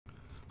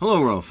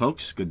Hello, Royal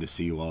folks. Good to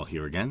see you all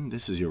here again.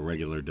 This is your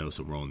regular dose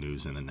of Royal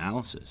news and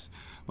analysis.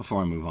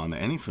 Before I move on to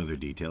any further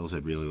details,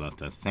 I'd really love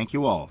to thank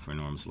you all for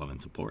enormous love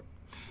and support.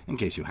 In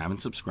case you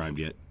haven't subscribed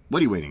yet, what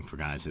are you waiting for,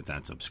 guys? Hit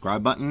that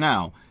subscribe button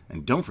now,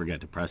 and don't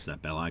forget to press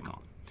that bell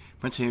icon.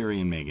 Prince Harry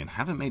and Meghan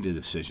haven't made a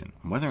decision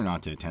on whether or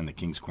not to attend the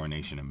King's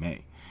coronation in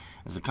May,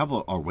 as the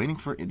couple are waiting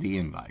for the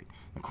invite.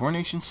 The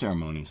coronation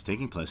ceremony is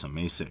taking place on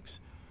May 6th,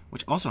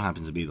 which also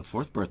happens to be the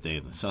 4th birthday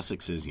of the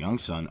Sussex's young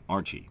son,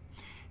 Archie.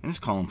 In his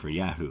column for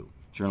Yahoo,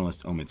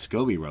 journalist Omid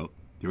Scobie wrote,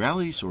 "The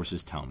reality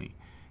sources tell me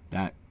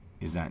that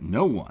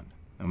no one,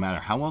 no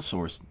matter how well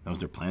sourced, knows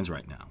their plans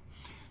right now.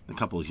 The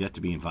couple is yet to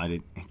be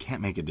invited and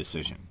can't make a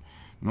decision,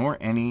 nor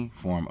any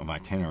form of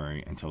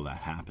itinerary until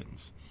that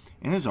happens."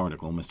 In his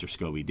article, Mr.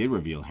 Scobie did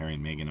reveal Harry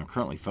and Meghan are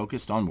currently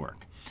focused on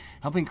work,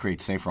 helping create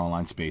safer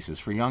online spaces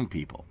for young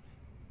people,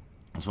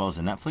 as well as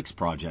a Netflix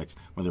project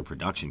with their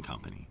production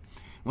company.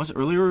 It was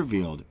earlier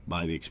revealed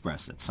by The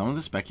Express that some of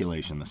the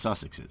speculation the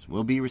Sussexes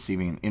will be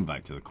receiving an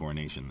invite to the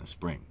coronation this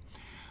spring.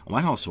 A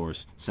White House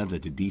source said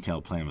that the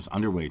detailed plan was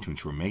underway to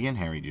ensure Meghan and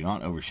Harry do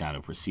not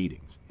overshadow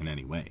proceedings in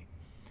any way.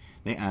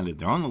 They added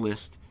they're on the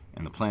list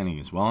and the planning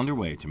is well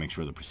underway to make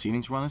sure the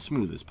proceedings run as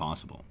smooth as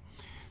possible.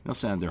 They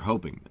said they're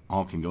hoping that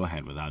all can go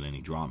ahead without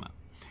any drama.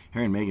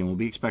 Harry and Meghan will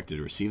be expected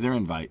to receive their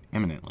invite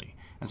imminently,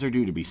 as they're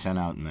due to be sent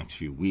out in the next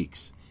few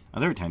weeks.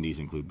 Other attendees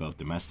include both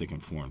domestic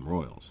and foreign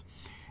royals.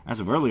 As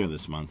of earlier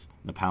this month,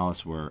 the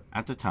palace were,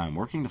 at the time,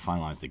 working to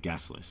finalize the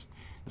guest list.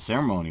 The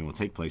ceremony will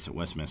take place at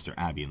Westminster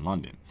Abbey in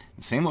London,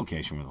 the same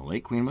location where the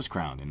late Queen was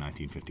crowned in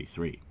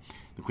 1953.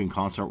 The Queen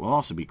Consort will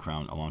also be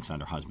crowned alongside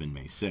her husband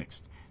May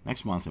 6th.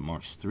 Next month, it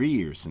marks 3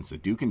 years since the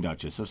Duke and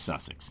Duchess of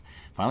Sussex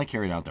finally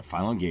carried out their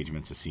final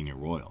engagements as senior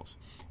royals.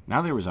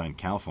 Now they reside in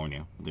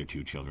California with their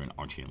 2 children,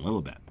 Archie and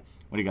Lilibet.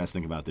 What do you guys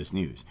think about this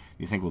news?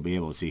 Do you think we'll be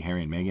able to see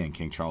Harry and Meghan in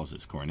King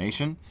Charles's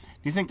coronation?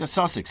 Do you think the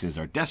Sussexes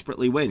are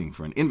desperately waiting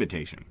for an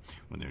invitation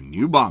with their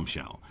new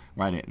bombshell?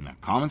 Write it in the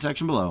comment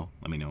section below.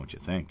 Let me know what you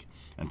think.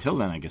 Until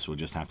then, I guess we'll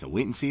just have to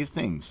wait and see if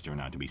things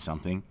turn out to be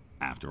something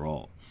after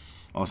all.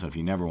 Also, if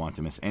you never want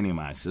to miss any of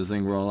my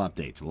sizzling royal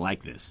updates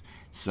like this,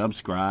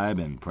 subscribe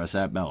and press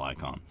that bell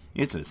icon.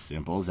 It's as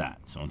simple as that.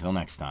 So until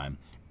next time,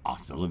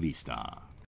 hasta la vista.